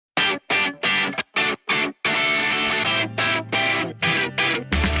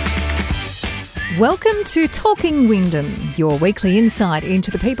Welcome to Talking Wyndham, your weekly insight into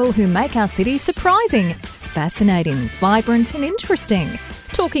the people who make our city surprising, fascinating, vibrant and interesting.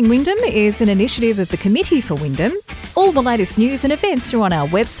 Talking Wyndham is an initiative of the Committee for Wyndham. All the latest news and events are on our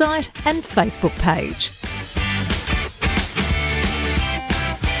website and Facebook page.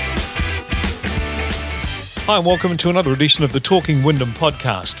 Hi and welcome to another edition of the Talking Wyndham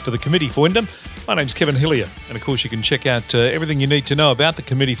podcast for the Committee for Wyndham. My name's Kevin Hillier, and of course you can check out everything you need to know about the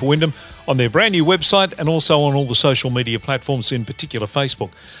Committee for Wyndham on their brand new website and also on all the social media platforms, in particular Facebook.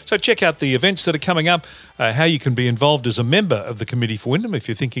 So check out the events that are coming up, how you can be involved as a member of the Committee for Wyndham if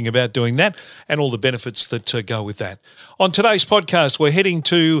you're thinking about doing that, and all the benefits that go with that. On today's podcast, we're heading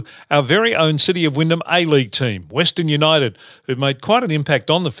to our very own City of Wyndham A-League team, Western United, who've made quite an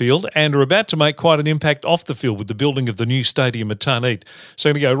impact on the field and are about to make quite an impact off the field with the building of the new stadium at Tarneit. So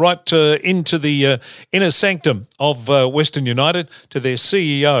I'm going to go right into the inner sanctum of Western United to their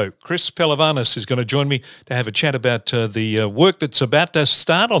CEO. Chris Pelavanis is going to join me to have a chat about the work that's about to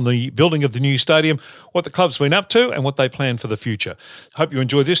start on the building of the new stadium, what the club's been up to and what they plan for the future. Hope you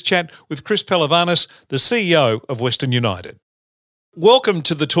enjoy this chat with Chris Pelavanis, the CEO of Western United. Welcome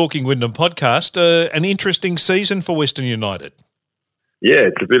to the Talking Wyndham podcast. An interesting season for Western United. Yeah,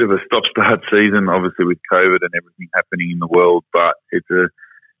 it's a bit of a stop-start season, obviously with COVID and everything happening in the world, but it's a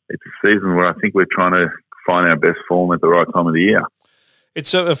season where I think we're trying to find our best form at the right time of the year.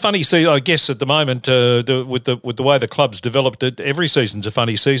 It's a funny season, I guess, at the moment with the way the club's developed. Every season's a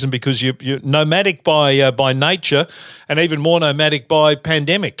funny season because you're nomadic by nature and even more nomadic by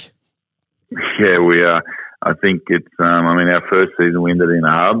pandemic. Yeah, we are. I think it's. Our first season we ended in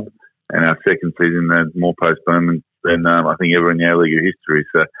a hub, and our second season had more postponements than I think ever in the A-League history.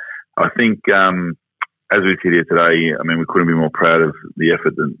 So I think as we sit here today, we couldn't be more proud of the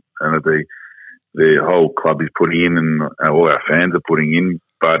effort that the whole club is putting in and all our fans are putting in.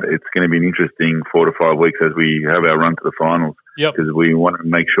 But it's going to be an interesting 4 to 5 weeks as we have our run to the finals. Yep. Because we want to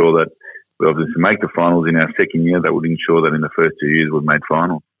make sure that we obviously make the finals in our second year. That would ensure that in the first 2 years we've made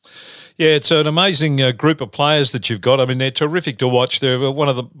finals. Yeah, it's an amazing group of players that you've got. They're terrific to watch. They're one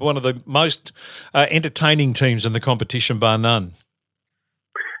of the most entertaining teams in the competition, bar none.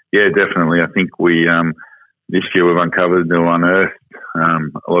 Yeah, definitely. I think we this year we've uncovered or unearthed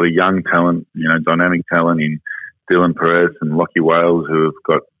a lot of young talent, dynamic talent in Dylan Perez and Lockie Wales, who have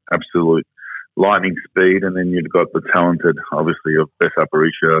got absolute lightning speed, and then you've got the talented, obviously, of Bess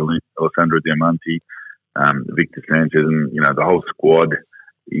Aparicio, Alessandro Diamanti, Victor Sanchez, and the whole squad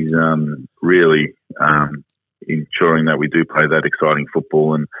is really ensuring that we do play that exciting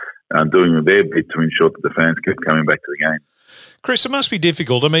football and doing their bit to ensure that the fans keep coming back to the game. Chris, it must be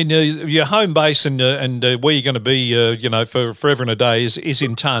difficult. Your home base and where you're going to be, for forever and a day is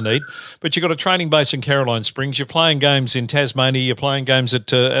in Tarneit, but you've got a training base in Caroline Springs. You're playing games in Tasmania. You're playing games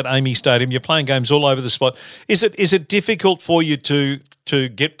at Amy Stadium. You're playing games all over the spot. Is it difficult for you to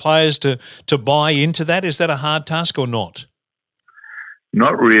get players to buy into that? Is that a hard task or not?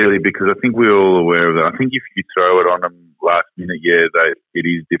 Not really, because I think we're all aware of that. I think if you throw it on them last minute, it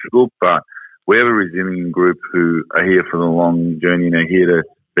is difficult, but we have a resilient group who are here for the long journey and are here to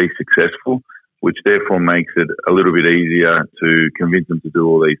be successful, which therefore makes it a little bit easier to convince them to do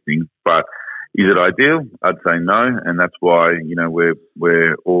all these things. But is it ideal? I'd say no, and that's why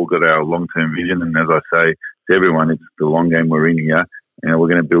we're all got our long-term vision. And as I say to everyone, it's the long game we're in here. We're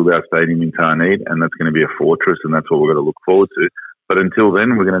going to build our stadium in Tarneit, and that's going to be a fortress, and that's what we're going to look forward to. But until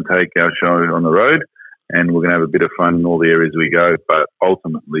then, we're going to take our show on the road, and we're going to have a bit of fun in all the areas we go. But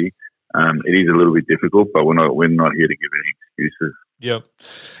ultimately, it is a little bit difficult, but we're not here to give any excuses. Yeah.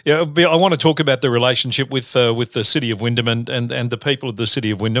 I want to talk about the relationship with the City of Wyndham and the people of the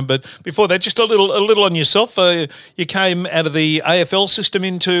City of Wyndham. But before that, just a little on yourself. You came out of the AFL system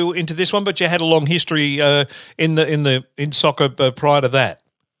into this one, but you had a long history in soccer prior to that.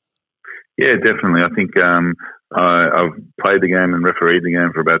 Yeah, definitely. I think I've played the game and refereed the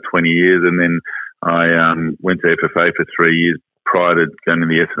game for about 20 years, and then I went to FFA for 3 years prior to going to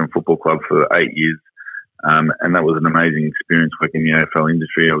the Essendon Football Club for 8 years. And that was an amazing experience working in the AFL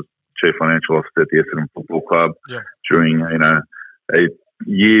industry. I was Chief Financial Officer at the Essendon Football Club during,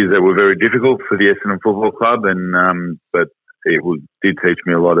 years that were very difficult for the Essendon Football Club, and but it did teach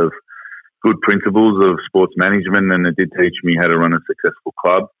me a lot of good principles of sports management, and it did teach me how to run a successful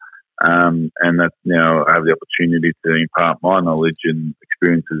club. And that's now I have the opportunity to impart my knowledge and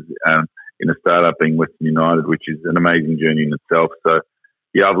experiences in a startup being Western United, which is an amazing journey in itself. So,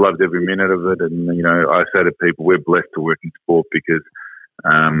 yeah, I've loved every minute of it. And, I say to people, we're blessed to work in sport because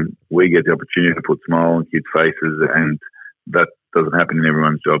we get the opportunity to put smile on kids' faces, and that doesn't happen in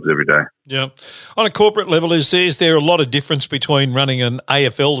everyone's jobs every day. Yeah. On a corporate level, is there a lot of difference between running an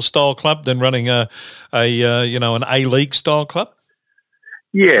AFL style club than running an A-League style club?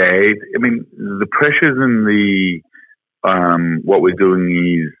 Yeah, the pressures and the what we're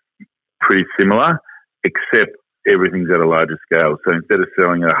doing is pretty similar, except everything's at a larger scale. So instead of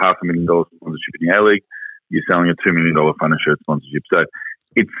selling a $500,000 sponsorship in the A-League, you're selling a $2 million Fun and Shirt sponsorship. So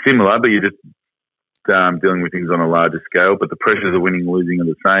it's similar, but you're just dealing with things on a larger scale. But the pressures of winning and losing are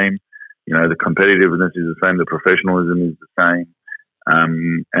the same. The competitiveness is the same. The professionalism is the same.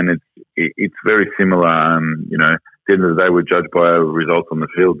 And it's very similar. At the end of the day, we're judged by our results on the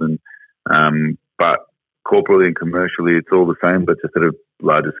field. But corporately and commercially, it's all the same, but just at a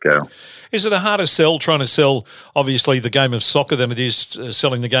larger scale. Is it a harder sell trying to sell, obviously, the game of soccer than it is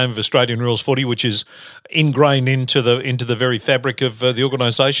selling the game of Australian rules footy, which is ingrained into the very fabric of the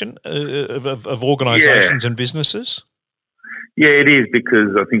organisation, of organisations and businesses? Yeah, it is,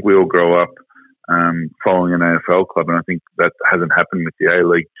 because I think we all grow up following an AFL club, and I think that hasn't happened with the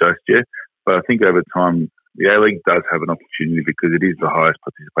A-League just yet. But I think over time, the A-League does have an opportunity because it is the highest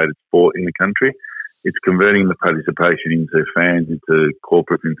participated sport in the country. It's converting the participation into fans, into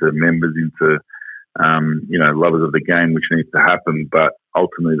corporates, into members, into lovers of the game, which needs to happen. But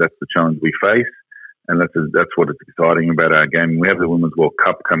ultimately, that's the challenge we face, and that's what is exciting about our game. We have the Women's World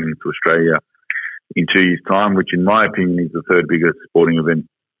Cup coming to Australia in 2 years' time, which, in my opinion, is the third biggest sporting event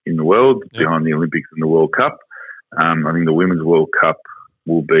in the world, behind the Olympics and the World Cup. I think the Women's World Cup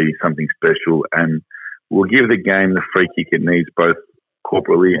will be something special, and will give the game the free kick it needs, both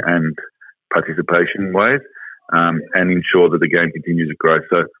corporately and participation ways, and ensure that the game continues to grow.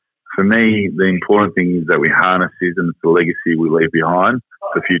 So for me, the important thing is that we harness this, and it's the legacy we leave behind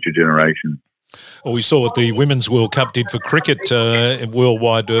for future generations. Well, we saw what the Women's World Cup did for cricket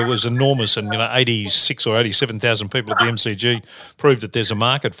worldwide. It was enormous, and 86 or 87,000 people at the MCG proved that there's a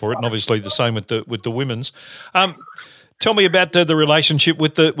market for it, and obviously the same with the women's. Tell me about the relationship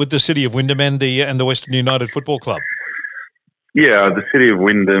with the City of Wyndham and the Western United Football Club. Yeah, the City of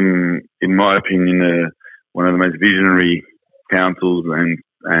Wyndham, in my opinion, are one of the most visionary councils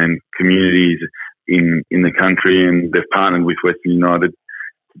and communities in the country, and they've partnered with Western United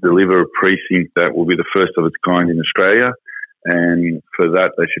to deliver a precinct that will be the first of its kind in Australia. And for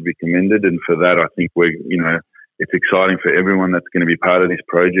that, they should be commended. And for that, I think it's exciting for everyone that's going to be part of this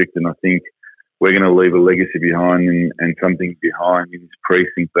project. And I think we're going to leave a legacy behind and something behind in this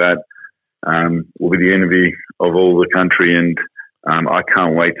precinct that will be the envy of all the country, and I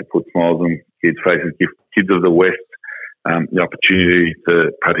can't wait to put smiles on kids' faces, give kids of the West the opportunity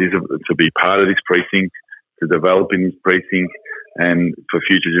to participate, to be part of this precinct, to develop in this precinct, and for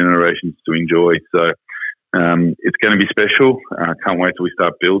future generations to enjoy. So it's going to be special. I can't wait till we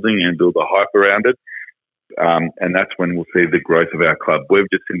start building and build a hype around it, and that's when we'll see the growth of our club. We're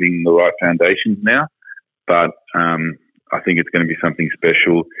just sitting the right foundations now, but I think it's going to be something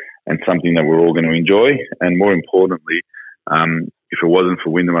special and something that we're all going to enjoy. And more importantly, if it wasn't for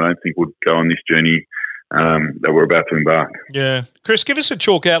Wyndham, I don't think we'd go on this journey that we're about to embark. Yeah, Chris, give us a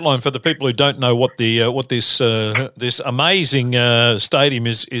chalk outline for the people who don't know what this amazing stadium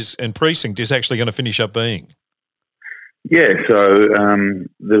is and precinct is actually going to finish up being. Yeah, so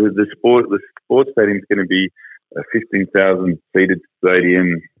the sports stadium is going to be a 15,000 seated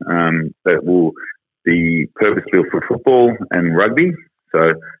stadium that will be purpose-built for football and rugby.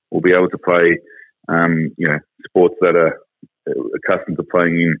 So we'll be able to play, sports that are accustomed to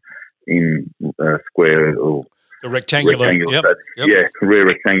playing in square or the rectangular yep. Yeah, rare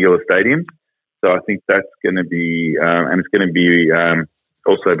rectangular stadiums. So I think that's going to be, and it's going to be have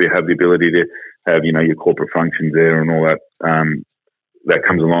the ability to have your corporate functions there and all that that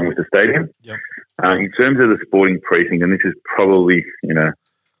comes along with the stadium. Yep. In terms of the sporting precinct, and this is probably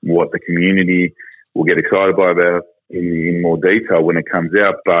what the community will get excited by about in more detail when it comes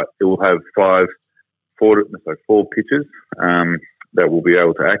out, but it will have four pitches that we'll be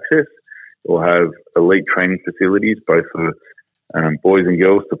able to access. It will have elite training facilities, both for boys and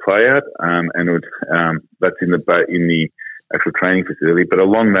girls to play at, and that's in the actual training facility. But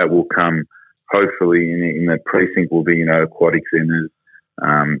along that will come, hopefully, in that precinct will be aquatic centres,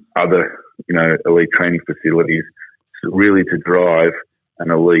 other elite training facilities, really to drive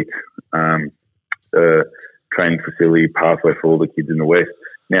an elite training facility pathway for all the kids in the West.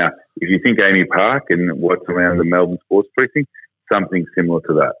 Now, if you think Amy Park and what's around the Melbourne Sports Precinct, something similar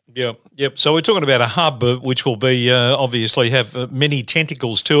to that. Yep. So we're talking about a hub which will be obviously have many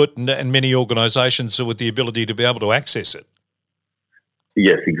tentacles to it and many organisations with the ability to be able to access it.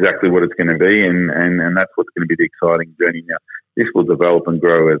 Yes, exactly what it's going to be, and that's what's going to be the exciting journey. Now, this will develop and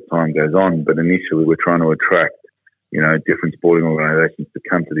grow as time goes on, but initially we're trying to attract different sporting organisations to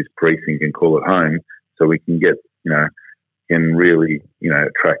come to this precinct and call it home, so we can get, can really,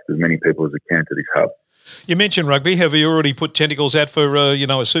 attract as many people as we can to this hub. You mentioned rugby. Have you already put tentacles out for,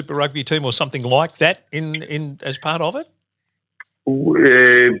 a Super Rugby team or something like that in as part of it?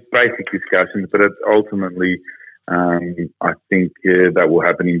 Basic discussions, but ultimately, I think that will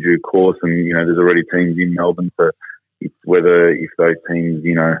happen in due course. And there's already teams in Melbourne for if those teams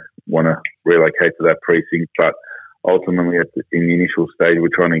want to relocate to that precinct. But ultimately, in the initial stage, we're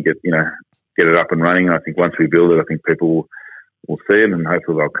trying to get it up and running. And I think once we build it, I think people will see it and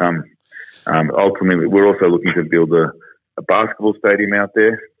hopefully they'll come. Ultimately, we're also looking to build a basketball stadium out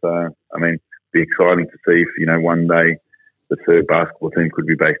there. So, it'd be exciting to see if one day the third basketball team could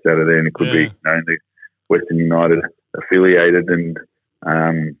be based out of there, and it could be the Western United affiliated. And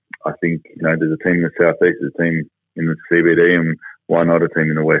I think there's a team in the southeast, there's a team in the CBD, and why not a team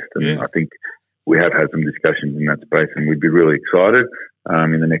in the west? And I think we have had some discussions in that space, and we'd be really excited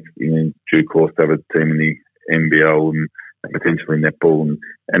in due course to have a team in the NBL and potentially netball,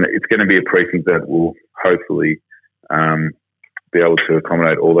 and it's going to be a precinct that will hopefully be able to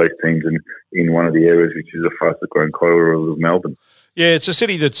accommodate all those teams in one of the areas which is the fastest growing corridor of Melbourne. Yeah, it's a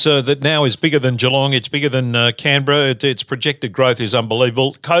city that now is bigger than Geelong. It's bigger than Canberra. Its projected growth is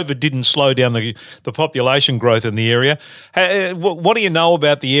unbelievable. COVID didn't slow down the population growth in the area. What do you know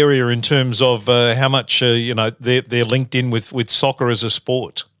about the area in terms of how much they're linked in with soccer as a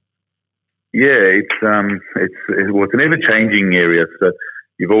sport? Yeah, it's an ever-changing area, so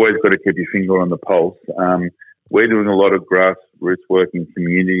you've always got to keep your finger on the pulse. We're doing a lot of grassroots work in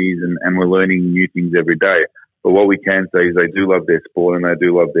communities, and we're learning new things every day. But what we can say is they do love their sport and they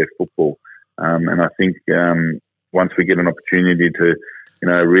do love their football. And I think once we get an opportunity to,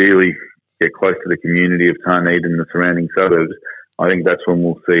 really get close to the community of Tarneit and the surrounding suburbs, I think that's when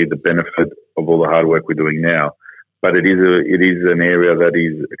we'll see the benefit of all the hard work we're doing now. But it is an area that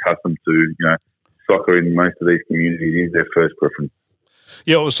is accustomed to, soccer in most of these communities is their first preference.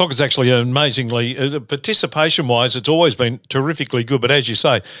 Yeah, well, soccer's actually amazingly, participation-wise, it's always been terrifically good. But as you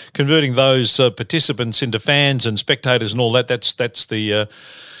say, converting those participants into fans and spectators and all that's the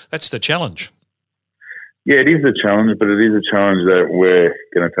challenge. Yeah, it is a challenge, but it is a challenge that we're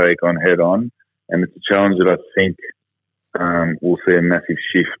going to take on head on, and it's a challenge that I think we'll see a massive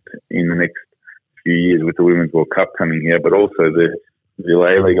shift in the next few years with the Women's World Cup coming here, but also the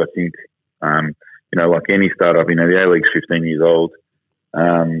A-League. I think, like any startup, the A-League's 15 years old.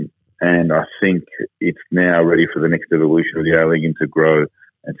 And I think it's now ready for the next evolution of the A-League and to grow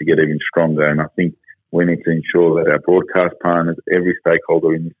and to get even stronger. And I think we need to ensure that our broadcast partners, every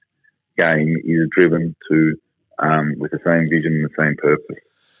stakeholder in this game is driven to with the same vision and the same purpose.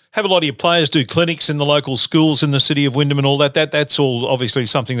 Have a lot of your players do clinics in the local schools in the city of Wyndham and all that. That's all obviously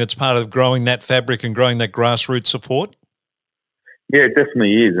something that's part of growing that fabric and growing that grassroots support. Yeah, it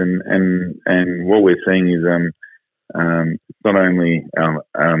definitely is. And what we're seeing is it's not only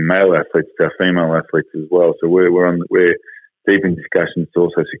our male athletes, it's our female athletes as well. So we're deep in discussions to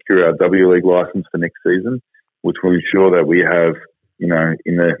also secure our W League license for next season, which will ensure that we have,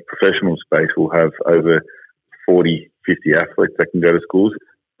 in the professional space, we'll have over 40, 50 athletes that can go to schools.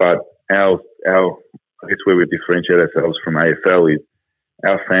 But I guess where we differentiate ourselves from AFL is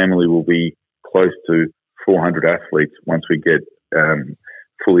our family will be close to 400 athletes once we get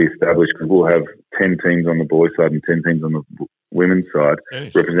fully established, because we'll have 10 teams on the boys' side and 10 teams on the women's side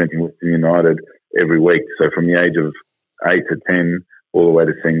representing Western United every week. So from the age of 8 to 10 all the way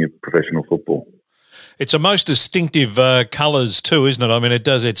to senior professional football. It's a most distinctive colours too, isn't it? I mean,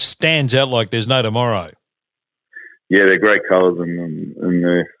 it stands out like there's no tomorrow. Yeah, they're great colours, and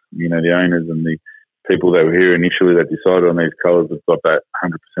the owners and the people that were here initially that decided on these colours have got that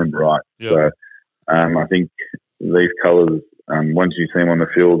 100% right. Yep. So I think these colours, once you see them on the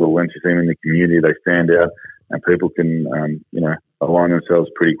field or once you see them in the community, they stand out and people can, align themselves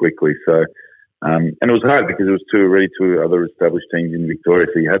pretty quickly. So, and it was hard because it was already two other established teams in Victoria,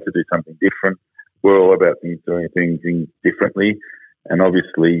 so you had to do something different. We're all about doing things differently. And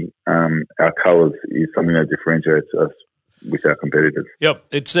obviously, our colours is something that differentiates us with our competitors. Yep,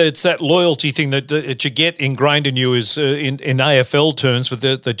 it's that loyalty thing that you get ingrained in you is in AFL terms, but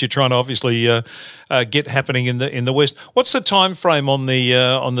that you're trying to obviously get happening in the West. What's the time frame on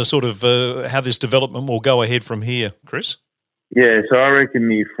the sort of how this development will go ahead from here, Chris? Yeah, so I reckon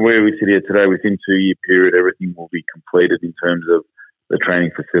if where we sit here today, within 2-year period, everything will be completed in terms of the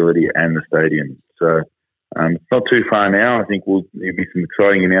training facility and the stadium. So it's not too far now. I think there'll be some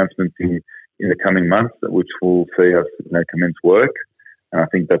exciting announcements in the coming months, which will see us commence work. And I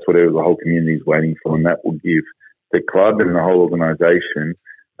think that's what the whole community is waiting for, and that will give the club and the whole organisation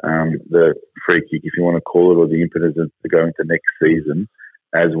the free kick, if you want to call it, or the impetus to go into next season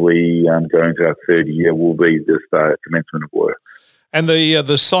as we go into our third year will be the commencement of work. And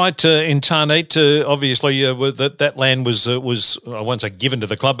the site in Tarneit, obviously, that land was I won't say given to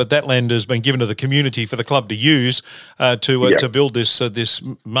the club, but that land has been given to the community for the club to use to build this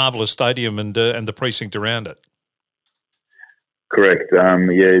marvellous stadium and the precinct around it. Correct.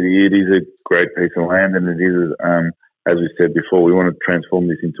 It is a great piece of land, and it is, as we said before, we want to transform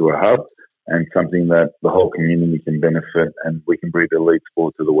this into a hub and something that the whole community can benefit, and we can bring elite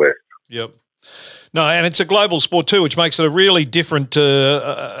sport to the West. Yep. No, and it's a global sport too, which makes it a really different,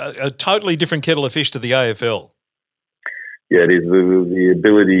 a totally different kettle of fish to the AFL. Yeah, it is. The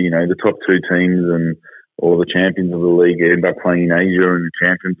ability, the top two teams and all the champions of the league end up playing in Asia in the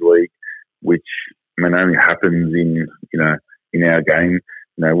Champions League, which only happens in our game.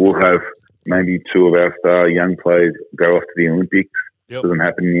 We'll have maybe two of our star young players go off to the Olympics. Yep. Doesn't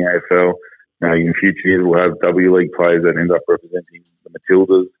happen in the AFL. Now, in future years, we'll have W League players that end up representing the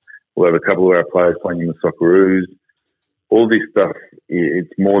Matildas. We'll have a couple of our players playing in the Socceroos. All this stuff,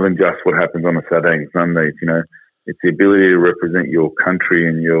 it's more than just what happens on a Saturday and Sunday. It's the ability to represent your country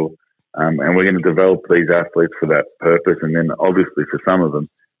and and we're going to develop these athletes for that purpose. And then obviously for some of them,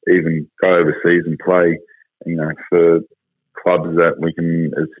 even go overseas and play, for clubs that we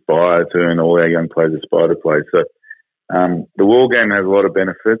can aspire to and all our young players aspire to play. So the War Game has a lot of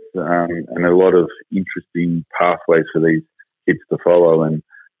benefits and a lot of interesting pathways for these kids to follow. And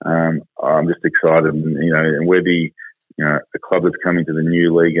I'm just excited, and we're a club that's coming to the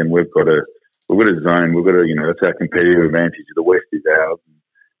new league, and we've got a zone. We've got that's our competitive advantage. The West is ours.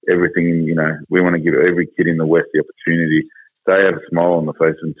 Everything, we want to give every kid in the West the opportunity. They have a smile on the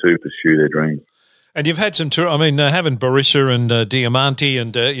face and to pursue their dreams. And you've had some, having Berisha and Diamante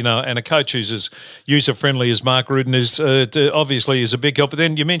and a coach who's as user-friendly as Mark Rudin is obviously is a big help. But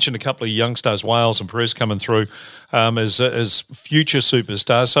then you mentioned a couple of young stars, Wales and Perez, coming through as future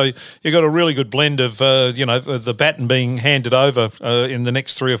superstars. So you've got a really good blend of, the baton being handed over in the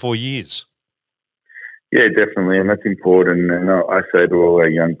next 3 or 4 years. Yeah, definitely, and that's important. And I say to all our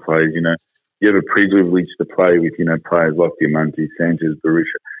young players, you have a privilege to play with, players like Diamante, Sanchez, Berisha,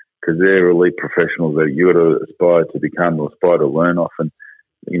 because they're elite professionals that you got to aspire to become or aspire to learn off. And,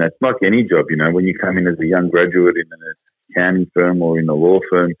 it's like any job, when you come in as a young graduate in an accounting firm or in a law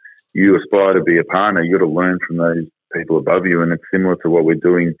firm, you aspire to be a partner. You got to learn from those people above you. And it's similar to what we're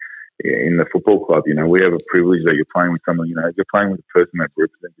doing in the football club. We have a privilege that you're playing with someone, you're playing with a person that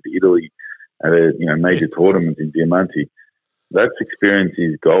represented Italy at a, major tournament in Diamante. That experience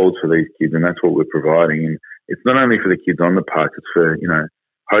is gold for these kids, and that's what we're providing. And it's not only for the kids on the park, it's for,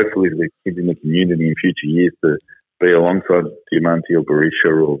 hopefully the kids in the community in future years to be alongside Diamante or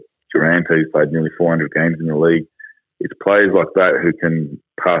Berisha or Durante, who's played nearly 400 games in the league. It's players like that who can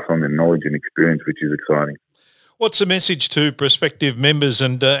pass on their knowledge and experience, which is exciting. What's the message to prospective members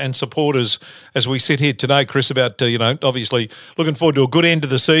and supporters as we sit here today, Chris, about, obviously looking forward to a good end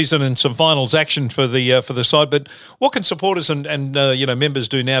of the season and some finals action for the side, but what can supporters and members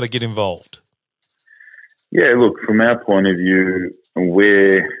do now to get involved? Yeah, look, from our point of view,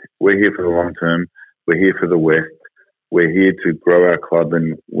 we're here for the long term. We're here for the West. We're here to grow our club,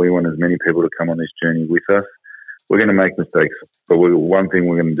 and we want as many people to come on this journey with us. We're going to make mistakes, but one thing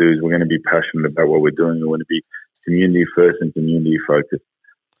we're going to do is we're going to be passionate about what we're doing. We want to be community first and community focused.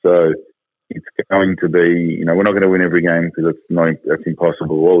 So it's going to be, we're not going to win every game because that's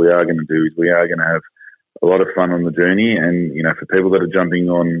impossible. What we are going to do is we are going to have a lot of fun on the journey, and for people that are jumping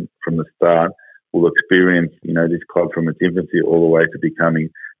on from the start, will experience this club from its infancy all the way to becoming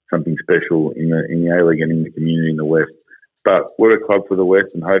something special in the A League and in the community in the West. But we're a club for the West,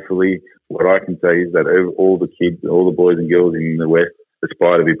 and hopefully what I can say is that all the kids, all the boys and girls in the West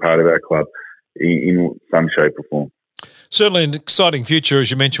aspire to be part of our club in some shape or form. Certainly an exciting future,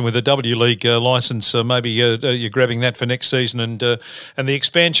 as you mentioned, with the W League licence. Maybe you're grabbing that for next season and the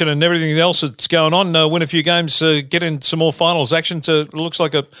expansion and everything else that's going on. Win a few games, get in some more finals action. So it looks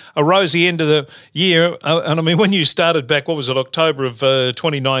like a rosy end of the year. And when you started back, what was it, October of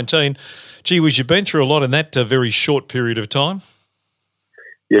 2019? Gee whiz, you've been through a lot in that very short period of time.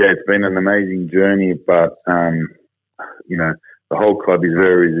 Yeah, it's been an amazing journey, but, the whole club is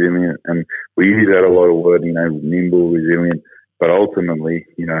very resilient, and we use that a lot of word, nimble, resilient. But ultimately,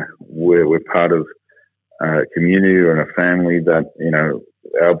 we're part of a community and a family that,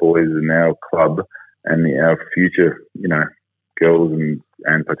 our boys and our club and our future, girls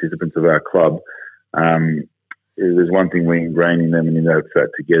and participants of our club. There's one thing we ingrain in them, and that's that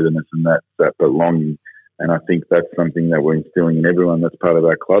togetherness and that belonging. And I think that's something that we're instilling in everyone that's part of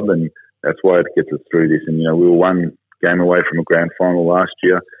our club, and that's why it gets us through this. And we were one game away from a grand final last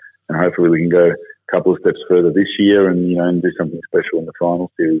year, and hopefully we can go a couple of steps further this year and do something special in the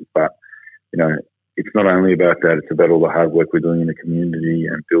final series. But, it's not only about that, it's about all the hard work we're doing in the community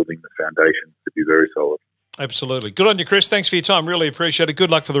and building the foundations to be very solid. Absolutely. Good on you, Chris. Thanks for your time. Really appreciate it. Good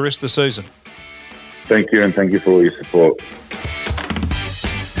luck for the rest of the season. Thank you, and thank you for all your support.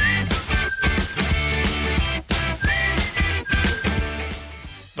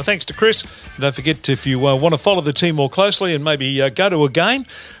 Well, thanks to Chris. Don't forget, if you want to follow the team more closely and maybe go to a game,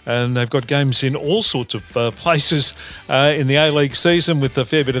 and they've got games in all sorts of places in the A-League season, with a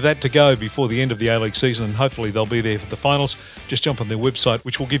fair bit of that to go before the end of the A-League season, and hopefully they'll be there for the finals. Just jump on their website,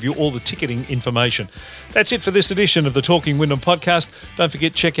 which will give you all the ticketing information. That's it for this edition of the Talking Wyndham podcast. Don't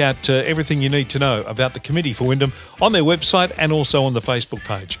forget, check out everything you need to know about the Committee for Wyndham on their website and also on the Facebook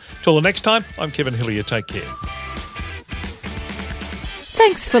page. Till the next time, I'm Kevin Hillier. Take care.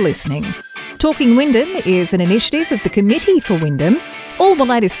 Thanks for listening. Talking Wyndham is an initiative of the Committee for Wyndham. All the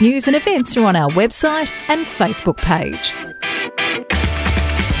latest news and events are on our website and Facebook page.